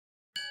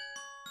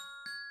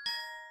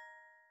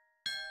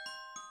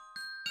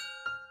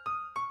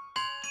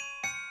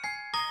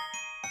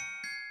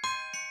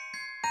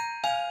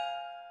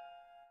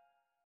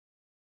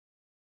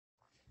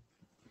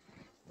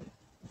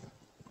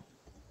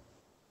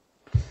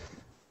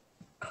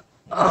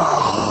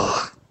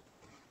Oh.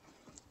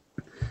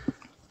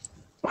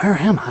 Where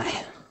am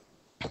I?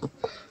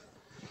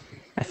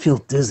 I feel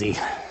dizzy.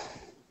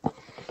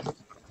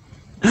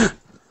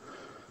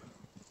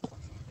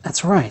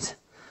 That's right.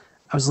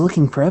 I was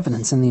looking for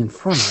evidence in the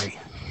infirmary.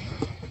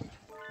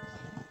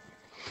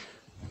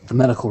 The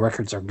medical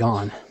records are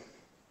gone.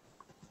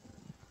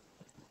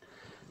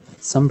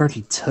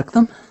 Somebody took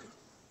them?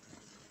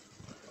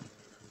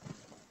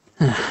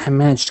 I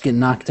managed to get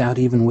knocked out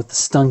even with the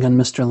stun gun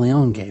Mr.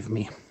 Leone gave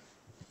me.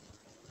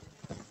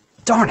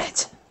 Darn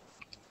it!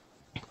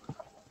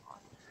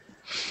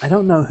 I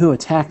don't know who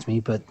attacked me,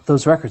 but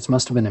those records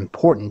must have been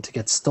important to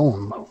get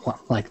stolen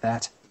like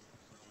that.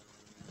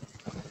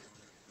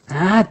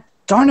 Ah,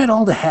 darn it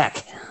all to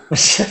heck.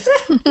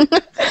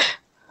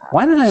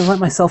 Why did I let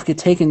myself get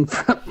taken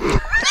from...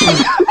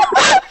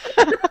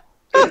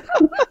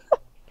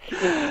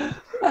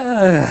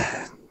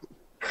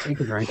 take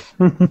a drink.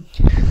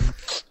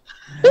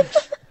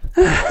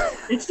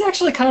 It's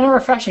actually kind of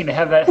refreshing to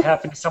have that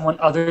happen to someone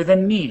other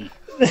than me.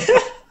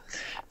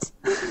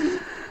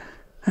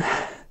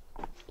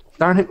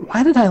 Darn it,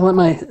 why did I let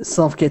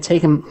myself get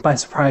taken by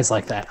surprise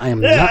like that? I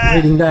am not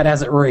reading that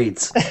as it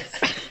reads.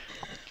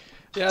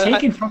 Yeah,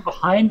 Taken from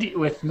behind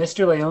with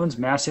Mr. Leone's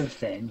massive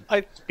thing.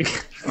 I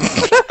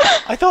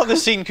thought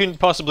this scene couldn't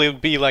possibly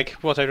be like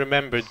what I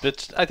remembered,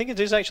 but I think it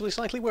is actually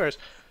slightly worse.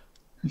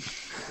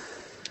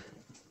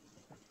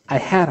 I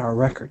had our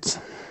records.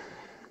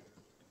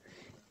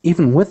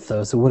 Even with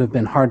those, it would have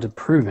been hard to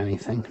prove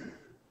anything.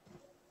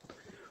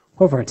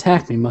 Whoever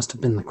attacked me must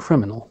have been the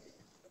criminal.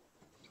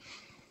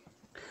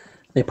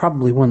 They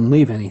probably wouldn't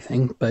leave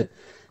anything, but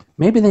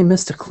maybe they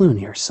missed a clue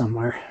near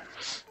somewhere.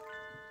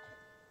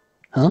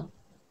 Huh?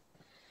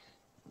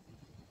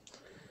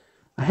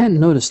 I hadn't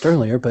noticed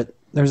earlier, but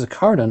there's a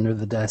card under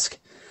the desk,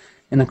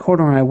 in a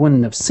corner I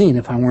wouldn't have seen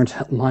if I weren't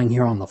lying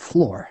here on the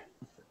floor.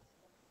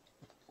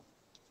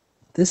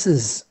 This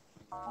is...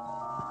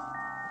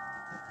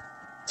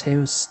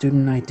 Teo's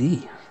student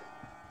ID.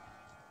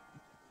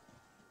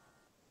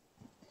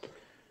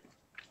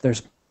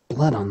 There's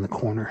blood on the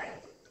corner.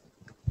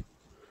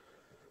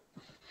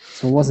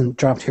 So it wasn't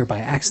dropped here by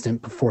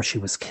accident before she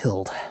was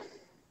killed.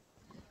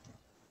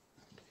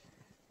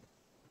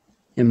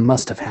 It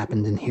must have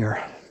happened in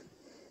here.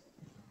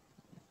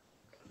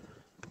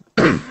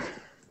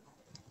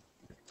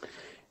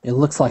 It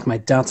looks like my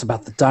doubts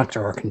about the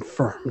doctor are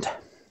confirmed.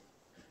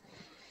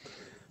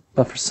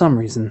 But for some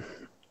reason,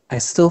 I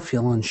still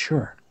feel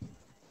unsure.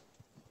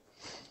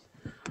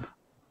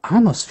 I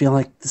almost feel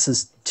like this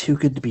is too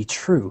good to be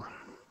true,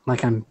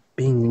 like I'm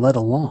being led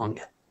along.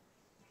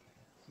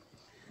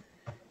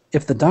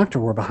 If the doctor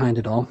were behind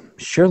it all,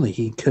 surely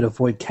he could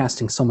avoid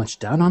casting so much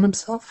doubt on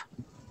himself?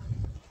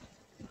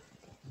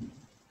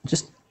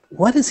 Just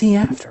what is he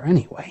after,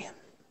 anyway?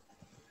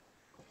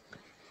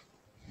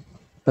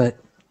 But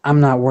I'm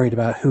not worried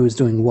about who is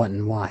doing what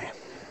and why.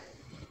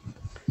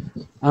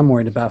 I'm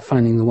worried about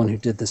finding the one who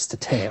did this to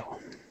Teo.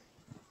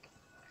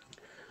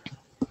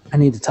 I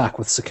need to talk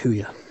with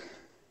Sakuya.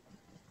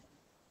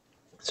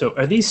 So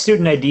are these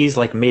student IDs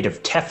like made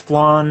of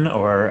Teflon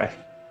or...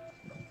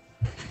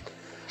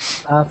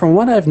 From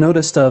what I've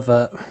noticed of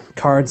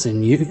cards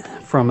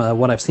from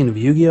what I've seen of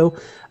Yu-Gi-Oh,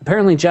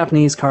 apparently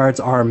Japanese cards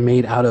are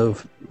made out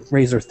of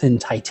razor-thin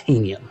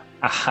titanium.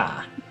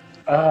 Aha.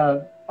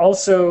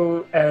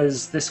 Also,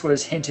 as this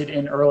was hinted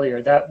in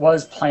earlier, that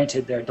was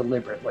planted there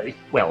deliberately.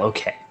 Well,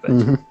 okay,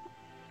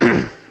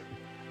 but...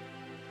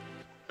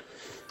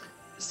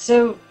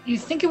 So, you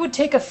think it would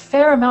take a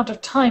fair amount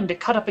of time to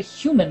cut up a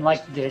human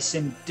like this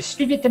and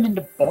distribute them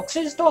into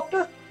boxes,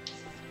 Doctor?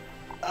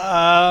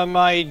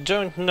 I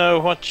don't know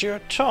what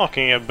you're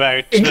talking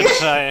about,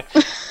 but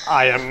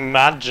I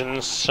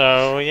imagine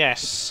so,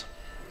 yes.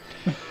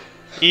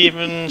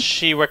 Even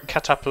she were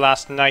cut up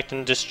last night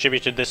and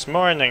distributed this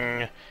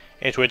morning,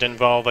 it would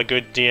involve a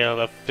good deal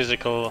of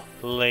physical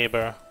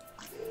labor.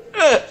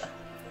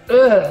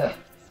 Ugh.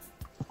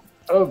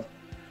 Oh,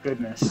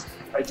 goodness.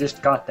 I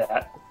just got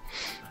that.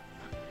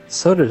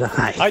 So did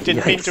I. I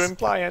didn't mean Yikes. to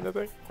imply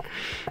anything.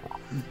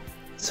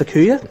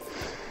 Sakuya?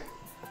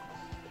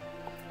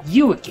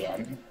 You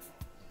again?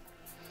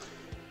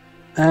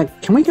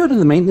 Can we go to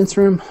the maintenance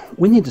room?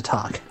 We need to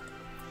talk.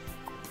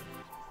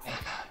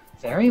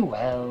 Very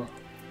well.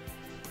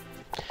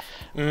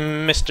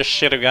 Mr.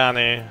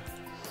 Shirogane,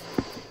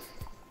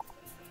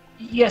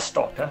 Yes,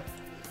 Doctor.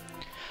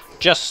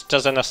 just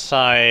as an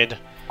aside,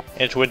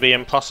 it would be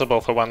impossible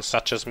for one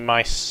such as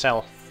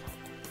myself.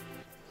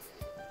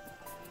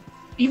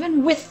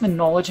 Even with the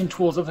knowledge and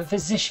tools of a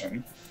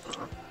physician.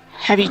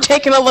 Have you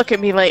taken a look at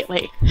me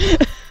lately?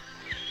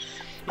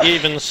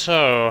 Even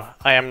so,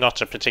 I am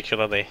not a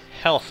particularly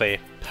healthy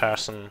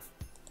person.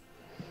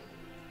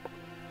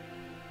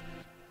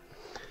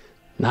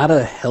 Not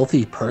a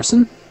healthy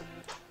person?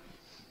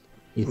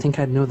 You'd think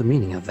I'd know the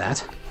meaning of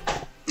that.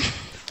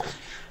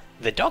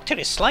 The doctor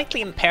is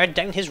slightly impaired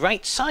down his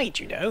right side,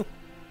 you know.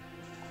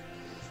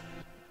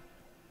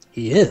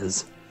 He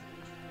is?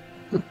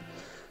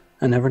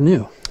 I never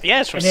knew.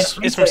 Yes, And it it's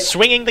from seems like-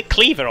 swinging the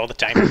cleaver all the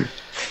time.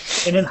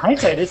 And in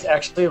hindsight, it's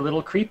actually a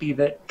little creepy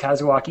that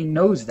Kazuaki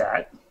knows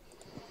that.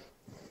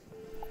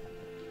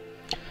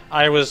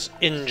 I was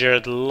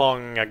injured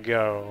long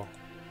ago.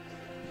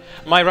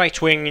 My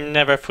right wing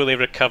never fully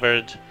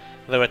recovered,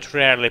 though it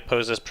rarely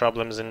poses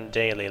problems in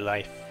daily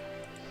life.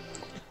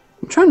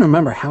 I'm trying to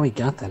remember how he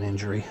got that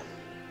injury.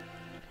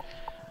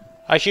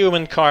 A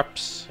human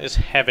corpse is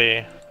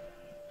heavy.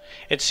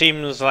 It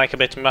seems like a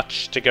bit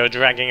much to go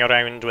dragging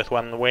around with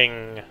one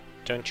wing,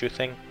 don't you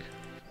think?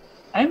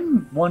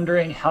 I'm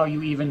wondering how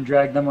you even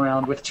drag them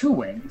around with two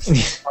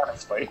wings,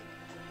 honestly.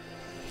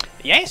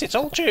 Yes, it's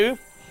all true.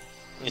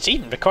 It's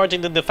even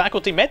recorded in the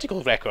faculty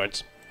medical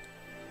records.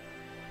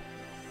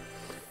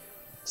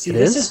 See, It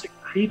this is? is the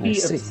creepy, I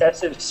see.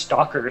 obsessive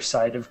stalker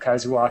side of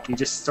Kazuaki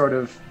just sort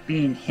of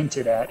being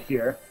hinted at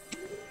here.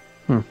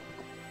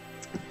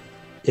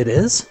 It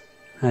is?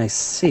 I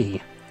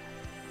see.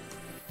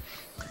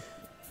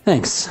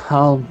 Thanks.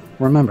 I'll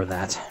remember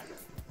that.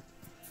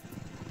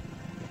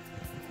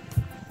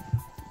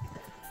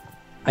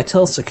 I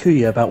tell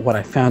Sakuya about what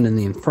I found in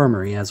the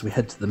infirmary as we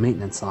head to the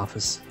maintenance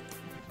office.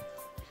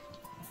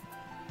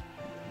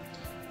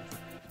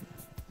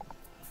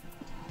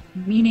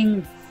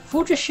 Meaning,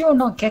 Fujishiro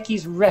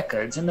Nageki's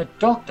records and the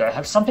doctor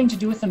have something to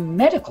do with the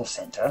medical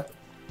center?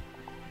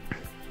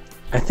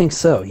 I think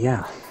so,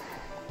 yeah.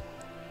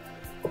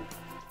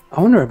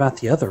 I wonder about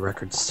the other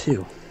records,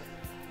 too.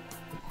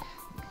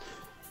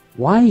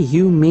 Why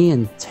you, me,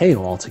 and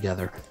Teo all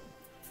together?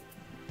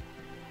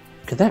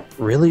 Could that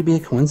really be a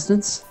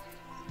coincidence?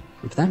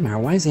 And for that matter,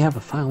 why does he have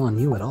a file on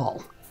you at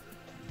all?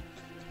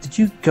 Did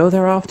you go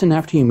there often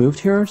after you moved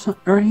here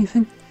or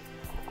anything?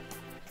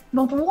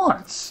 Not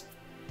once.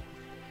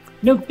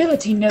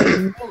 Nobility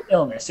knows no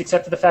illness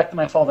except for the fact that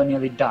my father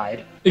nearly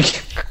died.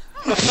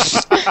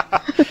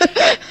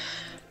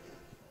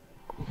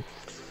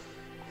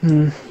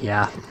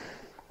 Yeah.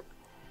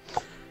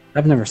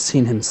 I've never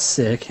seen him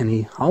sick, and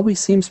he always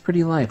seems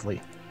pretty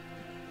lively.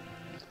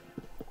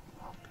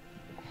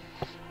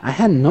 I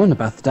hadn't known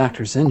about the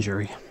doctor's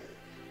injury.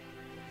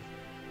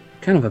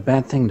 Kind of a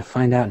bad thing to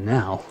find out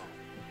now.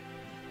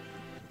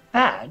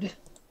 Bad?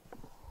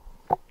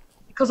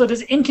 Because it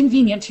is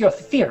inconvenient to your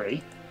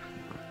theory.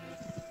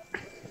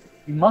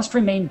 You must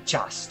remain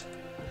just.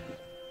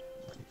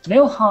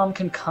 No harm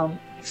can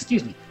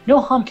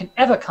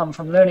ever come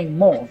from learning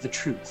more of the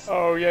truth.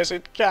 Oh, yes,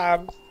 it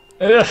can.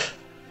 Ugh.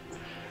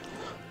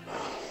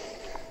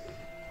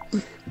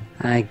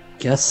 I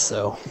guess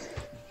so.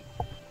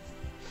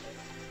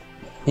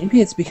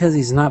 Maybe it's because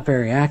he's not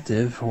very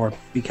active, or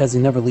because he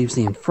never leaves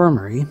the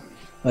infirmary,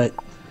 but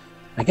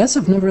I guess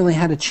I've never really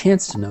had a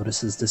chance to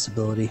notice his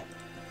disability.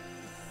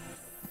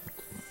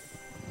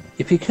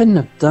 If he couldn't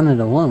have done it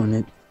alone,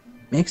 it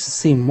makes it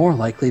seem more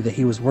likely that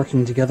he was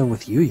working together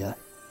with Yuuya.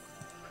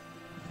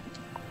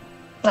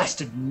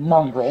 Blasted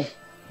mongrel.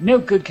 No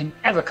good can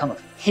ever come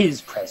of his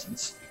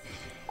presence.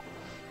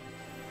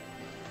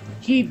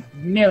 He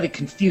merely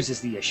confuses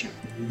the issue.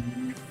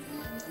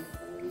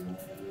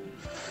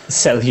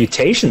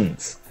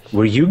 Salutations!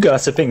 Were you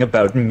gossiping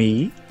about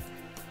me?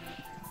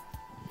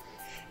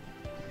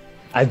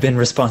 I've been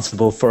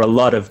responsible for a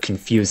lot of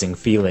confusing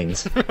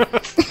feelings.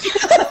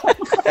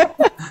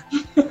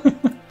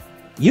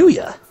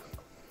 Yuuya!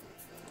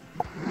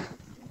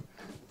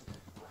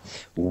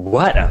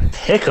 What a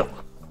pickle!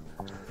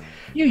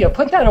 Yuuya,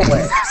 put that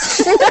away.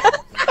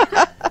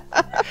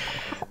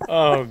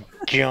 Oh,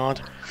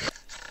 God.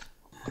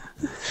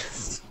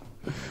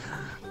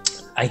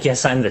 I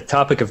guess I'm the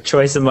topic of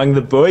choice among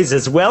the boys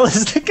as well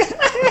as the guys.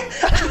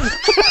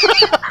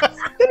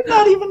 They're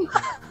not even...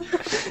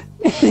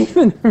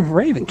 Even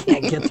Raven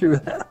can't get through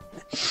that.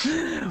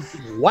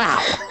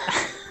 Wow!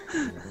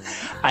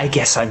 I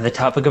guess I'm the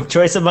topic of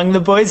choice among the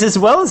boys as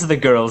well as the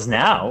girls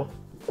now.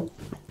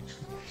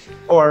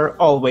 Or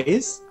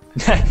always.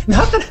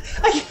 Not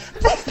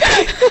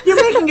that you're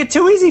making it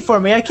too easy for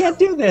me. I can't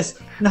do this.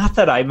 Not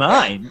that I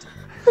mind.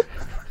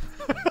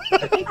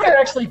 I think they're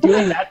actually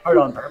doing that part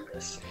on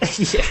purpose.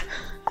 Yeah.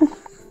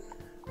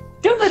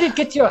 Don't let it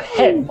get to your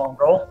head,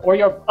 mongrel, or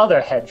your other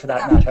head for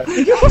that matter.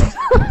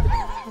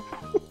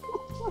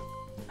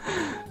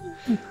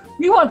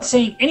 We aren't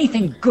saying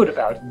anything good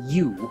about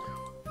you.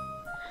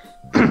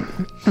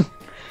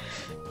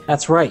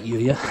 That's right,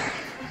 Yuuya.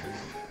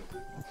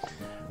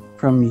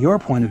 From your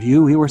point of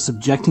view, we were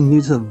subjecting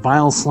you to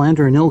vile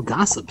slander and ill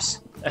gossips.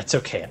 That's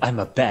okay. I'm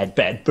a bad,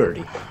 bad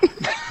birdie.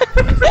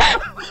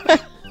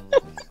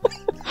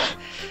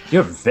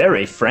 You're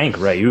very frank,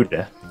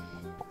 Ryuta.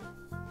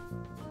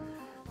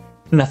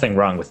 Nothing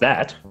wrong with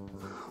that.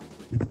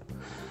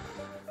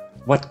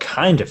 What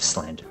kind of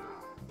slander?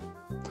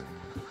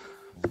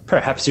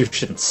 Perhaps you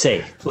shouldn't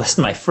say, lest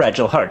my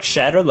fragile heart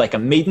shatter like a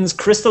maiden's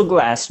crystal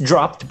glass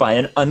dropped by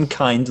an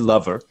unkind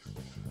lover.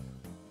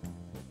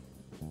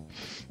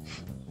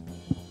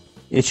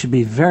 It should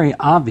be very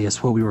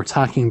obvious what we were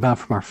talking about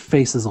from our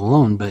faces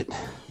alone, but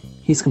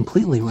he's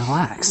completely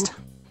relaxed.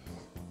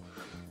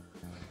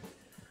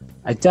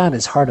 I doubt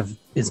his heart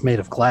is made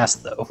of glass,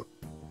 though.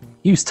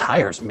 Use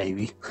tires,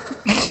 maybe.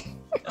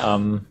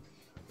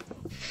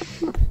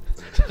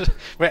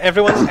 Where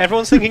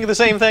everyone's thinking the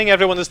same thing.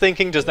 Everyone is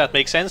thinking, does that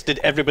make sense? Did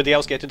everybody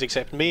else get it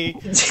except me?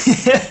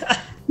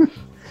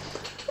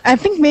 I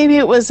think maybe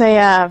it was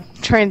a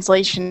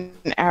translation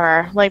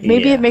error. Like,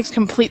 maybe Yeah. it makes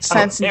complete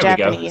sense in there we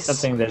go. Japanese.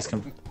 Something that is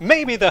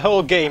Maybe the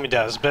whole game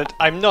does, but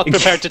I'm not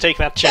prepared to take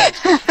that chance.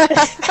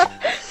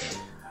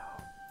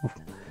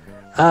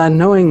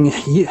 Knowing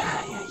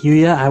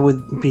Yuuya, I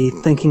would be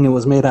thinking it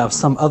was made out of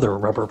some other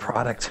rubber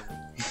product.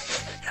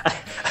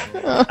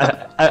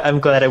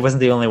 I'm glad I wasn't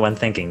the only one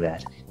thinking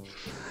that.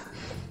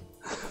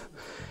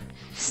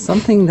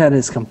 Something that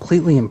is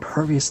completely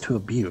impervious to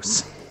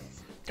abuse.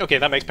 Okay,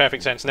 that makes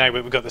perfect sense. Now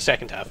we've got the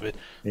second half of it.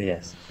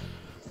 Yes.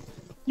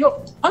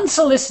 Your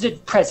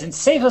unsolicited presence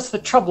saves us the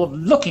trouble of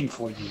looking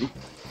for you.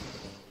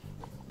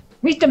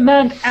 We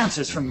demand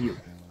answers from you.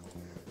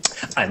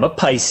 I'm a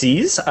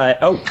Pisces.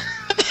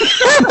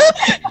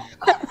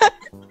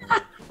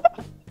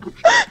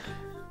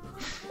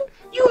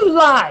 You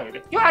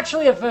lied! You're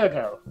actually a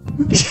Virgo.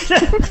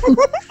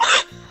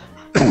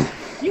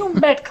 You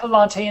met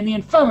Kalante in the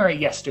infirmary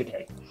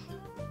yesterday.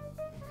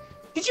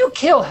 Did you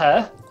kill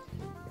her?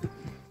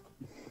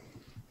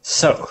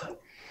 So,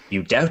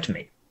 you doubt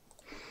me?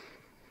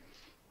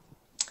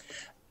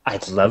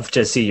 I'd love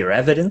to see your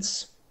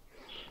evidence.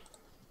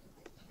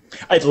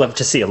 I'd love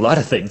to see a lot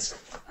of things.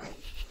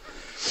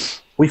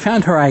 We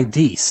found her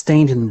ID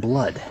stained in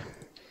blood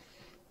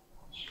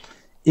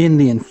in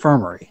the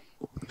infirmary.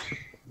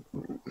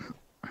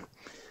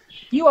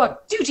 You are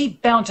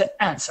duty-bound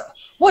to answer.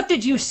 What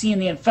did you see in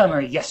the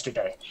infirmary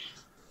yesterday?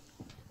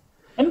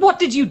 And what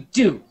did you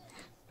do?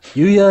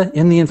 Yuuya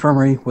in the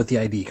infirmary with the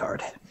ID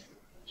card.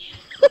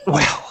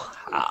 Well,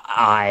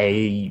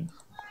 I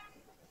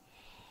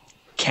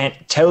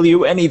can't tell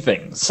you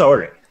anything.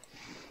 Sorry.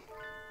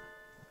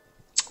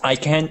 I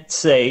can't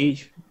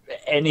say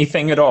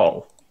anything at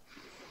all.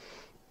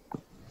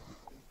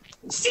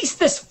 Cease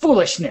this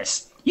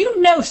foolishness. You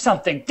know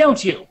something,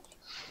 don't you?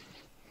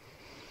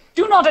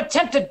 Do not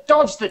attempt to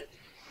dodge the...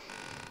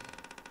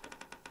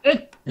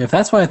 If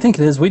that's what I think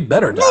it is, we'd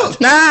better dodge.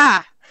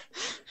 Nah!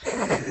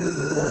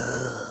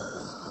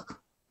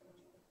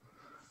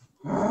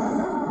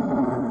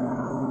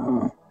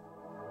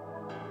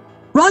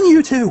 Run,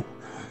 you two!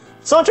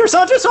 Saunter,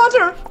 saunter,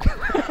 saunter!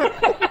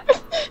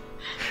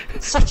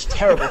 Such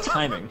terrible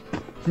timing.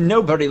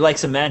 Nobody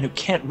likes a man who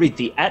can't read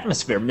the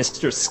atmosphere,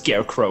 Mr.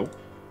 Scarecrow.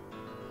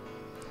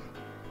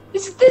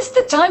 Is this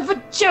the time for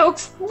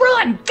jokes?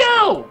 Run!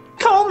 Go!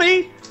 Call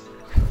me!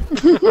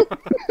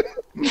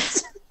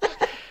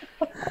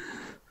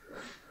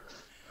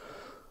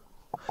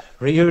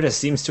 Ryuta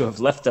seems to have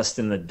left us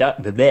in the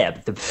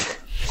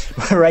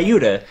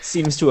Ryuta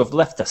seems to have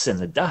left us in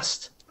the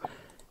dust.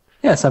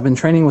 Yes, I've been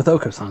training with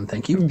Oko-san,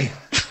 thank you.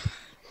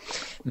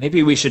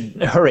 Maybe we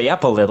should hurry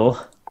up a little.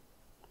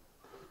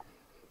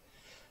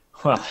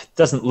 Well, it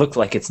doesn't look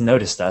like it's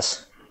noticed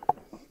us.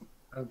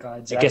 Oh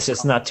god, I guess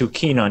it's not too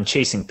keen on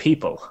chasing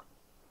people.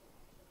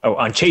 Oh,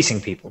 on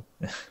chasing people.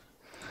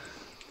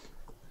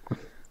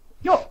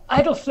 Your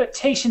idle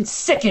flirtation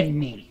sickened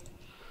me.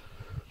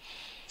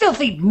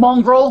 Filthy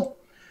mongrel!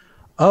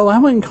 Oh, I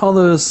wouldn't call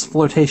those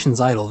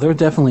flirtations idle. They're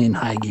definitely in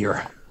high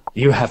gear.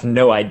 You have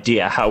no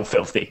idea how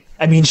filthy.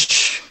 I mean,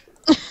 shh.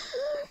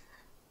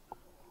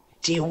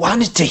 Do you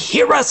want it to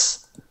hear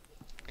us?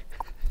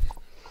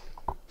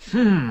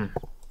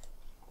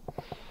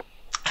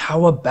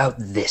 How about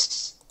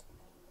this?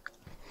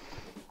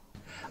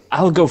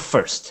 I'll go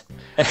first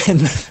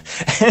and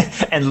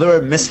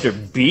lure Mr.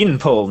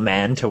 Beanpole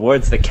Man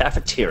towards the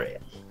cafeteria.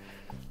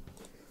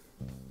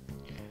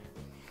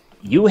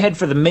 You head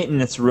for the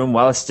maintenance room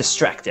while it's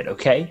distracted,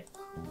 okay?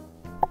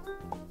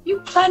 You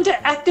plan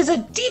to act as a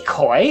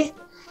decoy?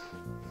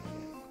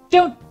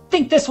 Don't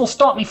think this will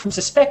stop me from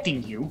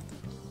suspecting you.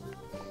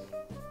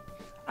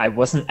 I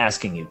wasn't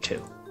asking you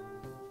to.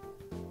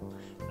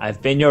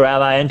 I've been your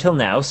ally until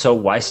now, so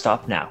why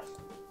stop now?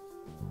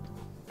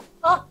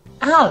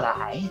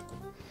 Ally?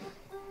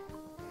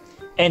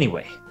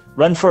 Anyway,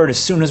 run for it as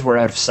soon as we're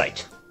out of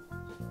sight.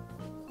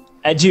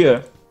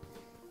 Adieu.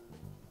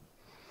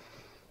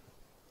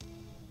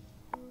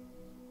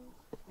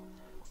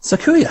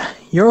 Sakuya,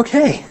 you're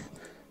okay.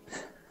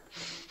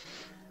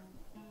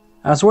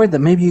 I was worried that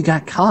maybe you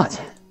got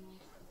caught.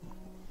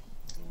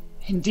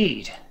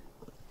 Indeed.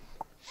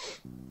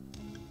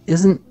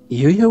 Isn't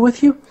Yuuya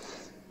with you?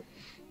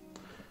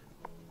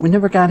 We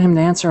never got him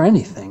to answer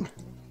anything.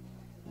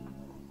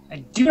 I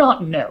do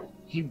not know.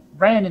 He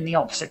ran in the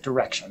opposite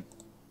direction.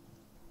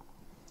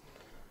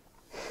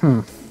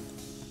 We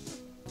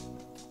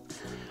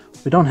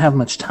don't have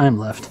much time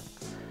left.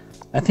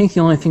 I think the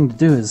only thing to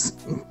do is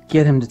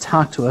get him to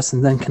talk to us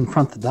and then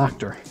confront the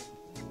doctor.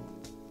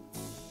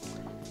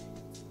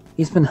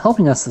 He's been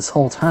helping us this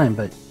whole time,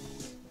 but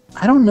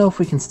I don't know if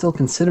we can still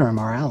consider him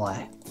our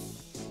ally.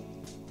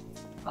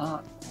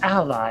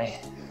 Ally.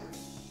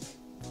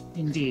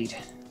 Indeed.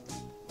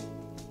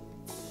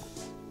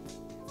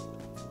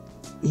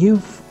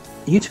 You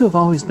two have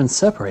always been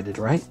separated,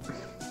 right?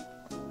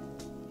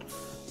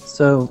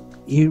 So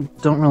you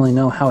don't really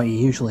know how he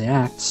usually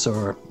acts,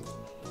 or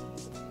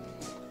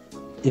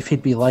if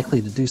he'd be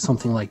likely to do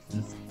something like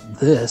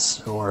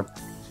this, or...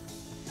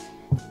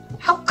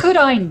 How could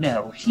I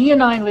know? He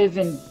and I live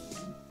in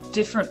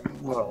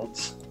different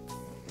worlds.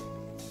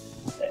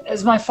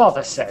 As my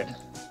father said,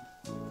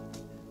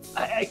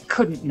 I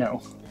couldn't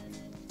know.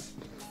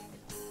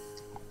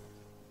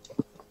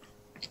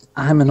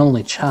 I'm an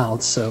only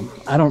child, so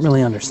I don't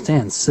really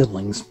understand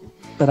siblings,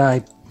 but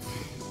I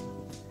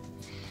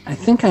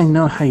think I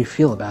know how you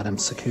feel about him,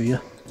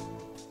 Sakuya.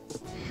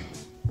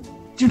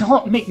 Do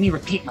not make me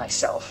repeat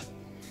myself.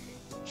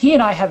 He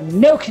and I have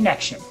no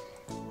connection.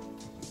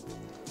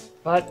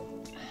 But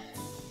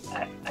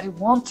I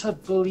want to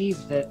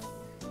believe that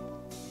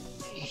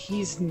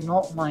he's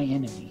not my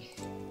enemy.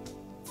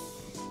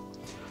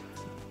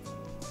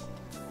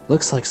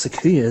 Looks like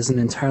Sakuya isn't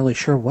entirely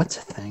sure what to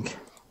think.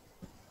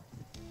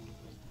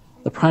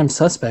 The prime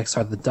suspects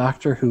are the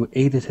doctor who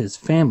aided his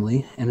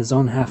family and his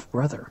own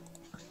half-brother.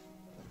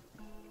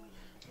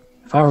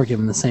 If I were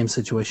given the same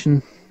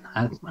situation,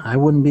 I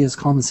wouldn't be as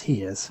calm as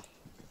he is.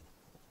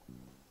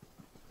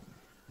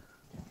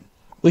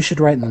 We should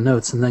write in the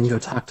notes and then go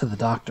talk to the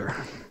doctor.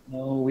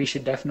 No, we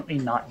should definitely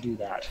not do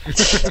that.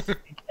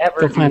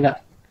 Ever do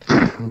that.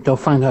 Go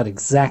find out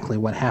exactly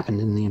what happened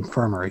in the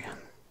infirmary.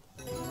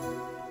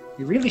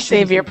 You really should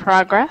Save your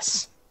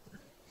progress.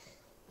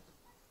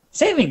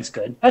 Saving's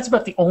good. That's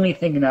about the only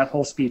thing in that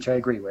whole speech I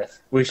agree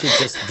with. We should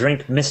just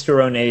drink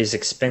Mr. O'Neill's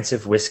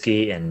expensive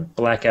whiskey and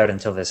black out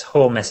until this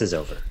whole mess is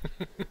over.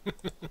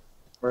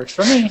 Works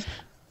for me.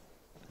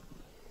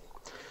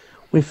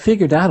 We've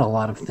figured out a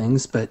lot of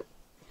things, but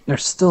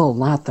there's still a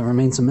lot that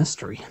remains a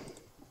mystery.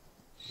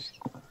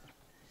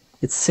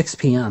 It's 6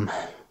 p.m.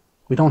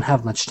 We don't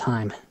have much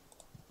time.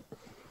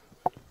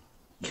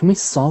 Can we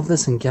solve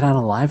this and get out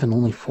alive in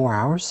only 4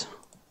 hours?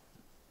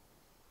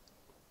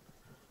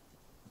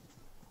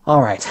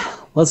 Alright,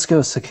 let's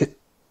go,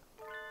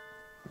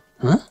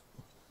 Huh?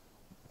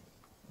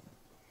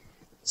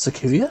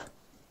 Sakuya?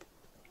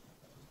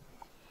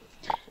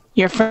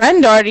 Your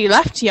friend already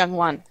left, young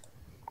one.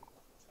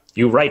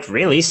 You write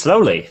really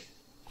slowly.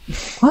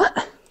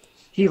 What?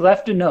 He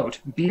left a note.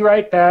 Be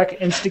right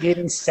back,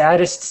 instigating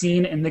saddest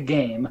scene in the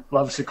game.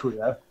 Love,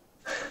 Sakuya.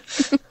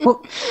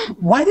 Well,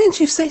 why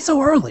didn't you say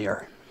so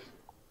earlier?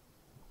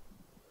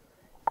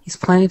 He's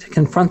planning to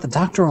confront the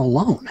doctor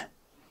alone.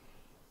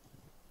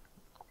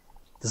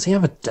 Does he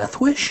have a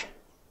death wish?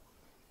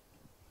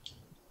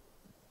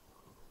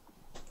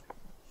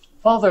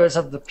 Father is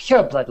of the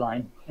pure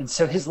bloodline, and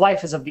so his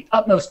life is of the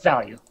utmost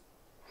value.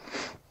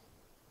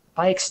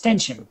 By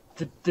extension,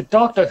 the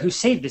doctor who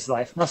saved his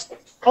life must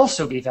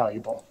also be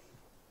valuable.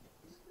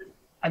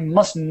 I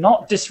must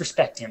not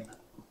disrespect him,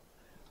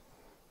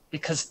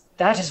 because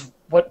that is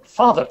what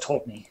Father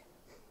told me.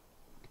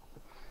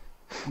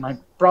 My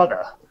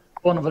brother,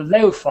 born of a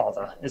low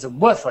father, is a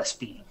worthless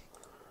being.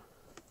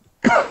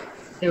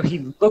 Though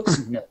he looks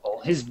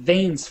noble, his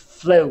veins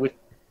flow with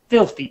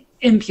filthy,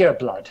 impure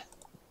blood.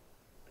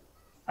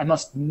 I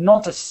must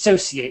not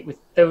associate with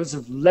those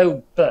of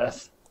low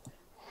birth,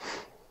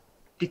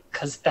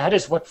 because that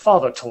is what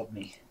Father told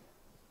me.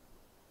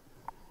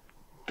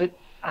 But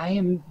I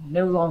am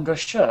no longer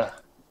sure.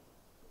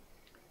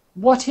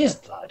 What is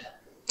blood?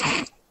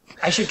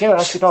 I should go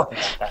ask the doctor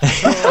about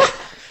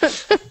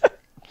that.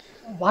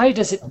 Why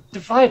does it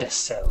divide us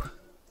so?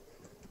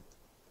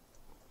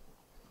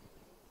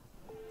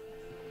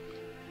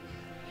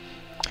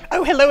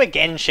 Oh, hello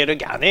again,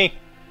 Shirogane.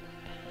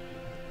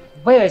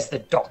 Where is the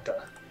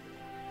doctor?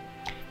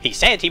 He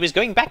said he was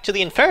going back to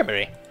the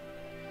infirmary.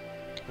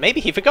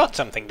 Maybe he forgot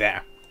something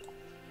there.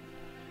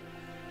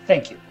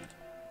 Thank you.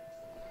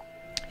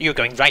 You're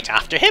going right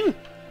after him?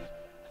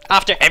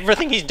 After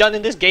everything he's done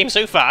in this game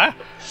so far?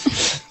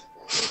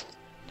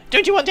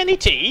 Don't you want any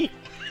tea?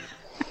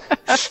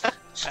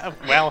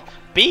 Well,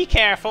 be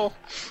careful.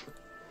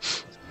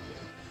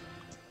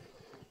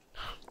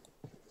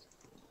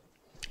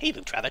 He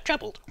looked rather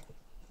troubled.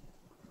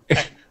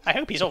 I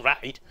hope he's all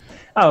right.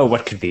 Oh,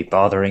 what could be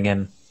bothering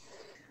him?